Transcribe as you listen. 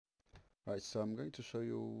Right, so I'm going to show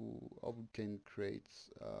you how we can create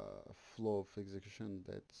a flow of execution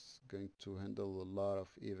that's going to handle a lot of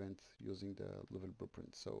events using the level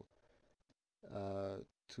blueprint. So uh,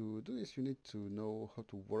 to do this, you need to know how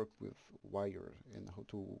to work with wire and how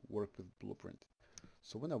to work with blueprint.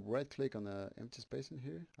 So when I right click on an empty space in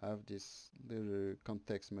here, I have this little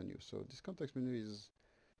context menu. So this context menu is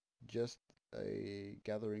just a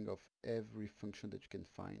gathering of every function that you can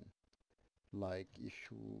find. Like if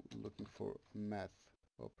you're looking for math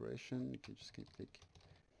operation, you can just click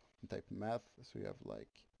and type math. So you have like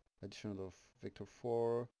addition of vector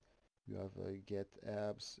 4, you have get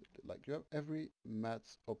abs, like you have every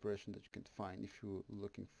math operation that you can find. If you're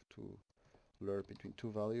looking to learn between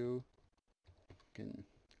two value, you can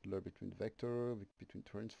learn between vector, between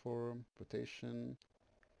transform, rotation.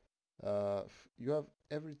 You have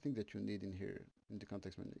everything that you need in here in the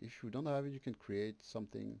context menu. If you don't have it, you can create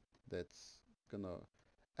something that's gonna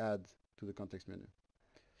add to the context menu.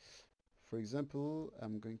 For example,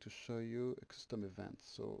 I'm going to show you a custom event.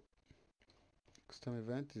 So custom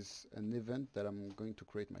event is an event that I'm going to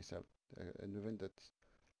create myself, an event that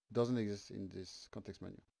doesn't exist in this context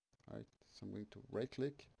menu. All right, so I'm going to right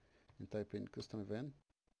click and type in custom event.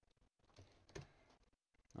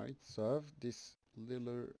 All right, so I have this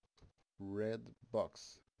little red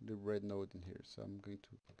box, the red node in here. So I'm going to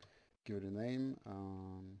give it a name.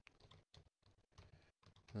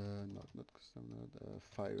 Not custom node,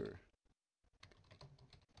 fire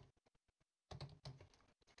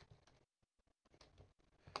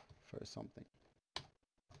something.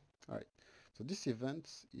 All right. So this event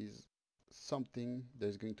is something that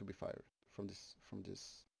is going to be fired from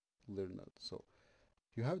this little node. So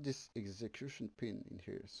you have this execution pin in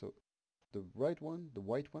here. So the white one,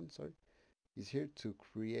 sorry, is here to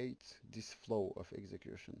create this flow of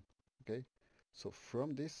execution. Okay. So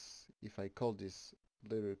from this, if I call this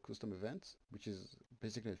little custom event, which is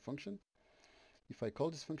basically a function, if I call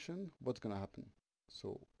this function, what's gonna happen?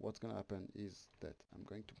 So what's gonna happen is that I'm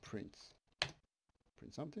going to print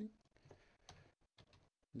something.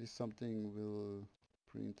 This something will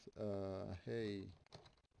print, hey,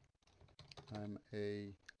 I'm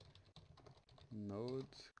a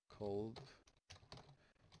node called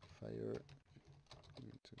fire. I'm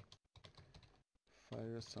going to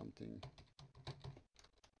fire something.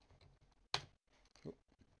 Oh,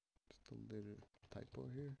 just a little typo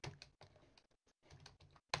here.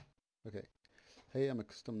 Okay. Hey, I'm a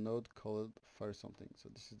custom node called fire something. So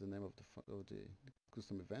this is the name of the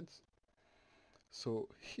custom events. So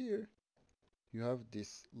here you have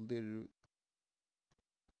this little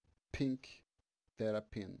pink data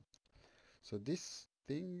pin. So this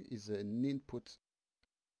thing is an input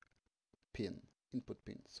pin.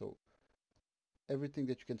 So everything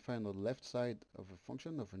that you can find on the left side of a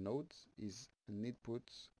function of a node is an input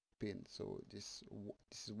pin. So this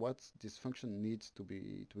is what this function needs to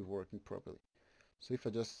be working properly. So if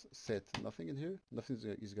I just set nothing in here, nothing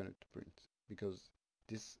is going to print because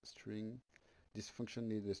this function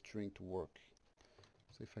needs a string to work.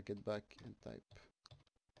 So if I get back and type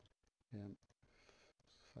um,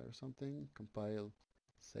 fire something, compile,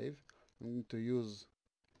 save, I'm going to use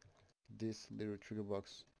this little trigger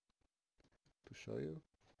box to show you.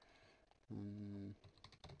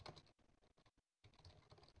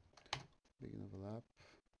 Begin overlap.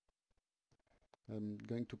 I'm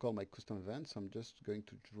going to call my custom event, so I'm just going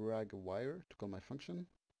to drag a wire to call my function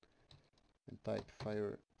and type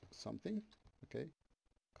fire something. Okay,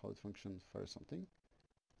 call it function fire something.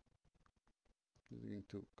 I'm going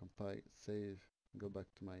to compile, save, go back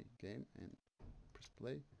to my game and press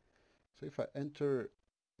play. So if I enter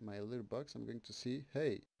my little box, I'm going to see,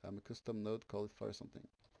 hey, I'm a custom node called fire something.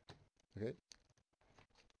 Okay,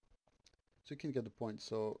 so you can get the point.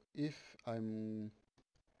 So if I'm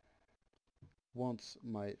want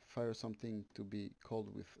my fire something to be called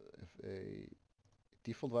with a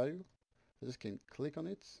default value, I just can click on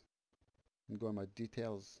it and go on my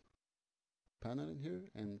details panel in here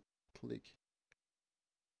and click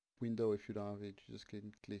window. If you don't have it, you just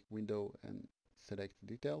can click window and select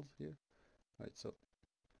details here. Alright, so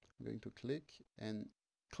I'm going to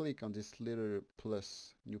click on this little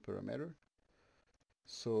plus new parameter.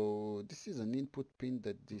 So this is an input pin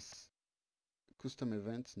that this custom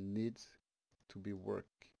event needs to be work,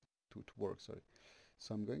 sorry.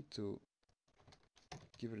 So I'm going to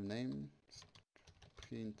give it a name,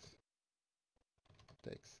 print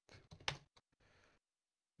text,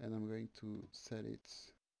 and I'm going to set it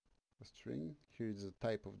a string. Here is the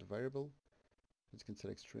type of the variable. You can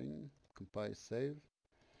select string, compile, save.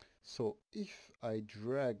 So if I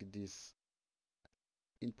drag this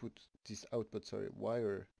output, sorry,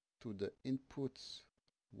 wire to the input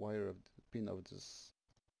wire of pin of this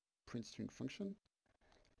print string function,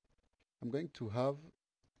 I'm going to have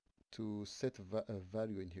to set a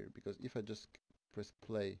value in here, because if I just press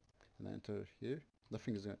play and enter here,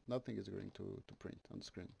 nothing is going to print on the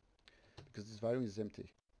screen because this value is empty.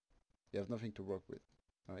 You have nothing to work with,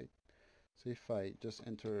 right? So if I just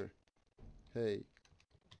enter, hey,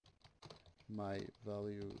 my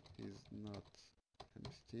value is not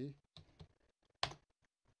empty,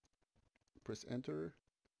 press enter,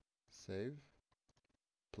 save,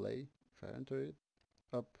 play, if I enter it,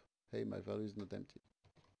 up, hey, my value is not empty.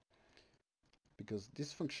 Because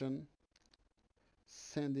this function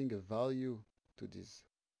sending a value to this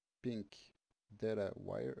pink data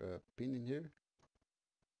wire pin in here,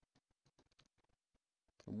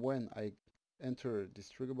 when I enter this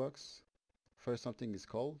trigger box, first something is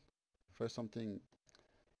called, first something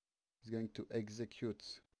is going to execute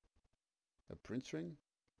a print string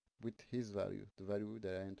with his value, the value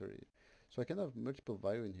that I enter here. So I can have multiple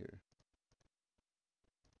value in here.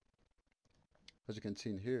 As you can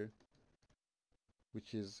see in here,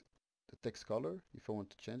 which is the text color, if I want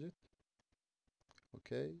to change it.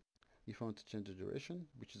 Okay. If I want to change the duration,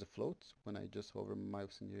 which is a float, when I just hover my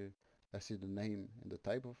mouse in here, I see the name and the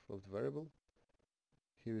type of the variable.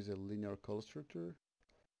 Here is a linear call structure.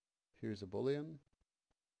 Here is a boolean,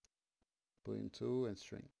 boolean2, and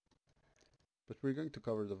string. But we're going to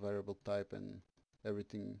cover the variable type and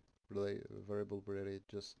everything variable related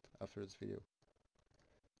just after this video.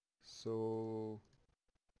 So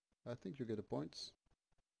I think you get the points.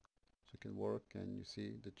 So you can work and you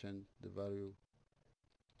see the value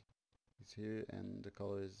is here and the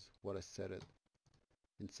color is what I set it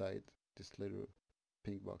inside this little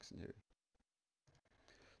pink box in here.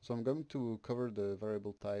 So I'm going to cover the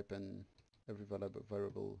variable type and every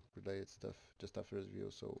variable related stuff just after this video,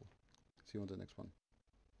 so see you on the next one.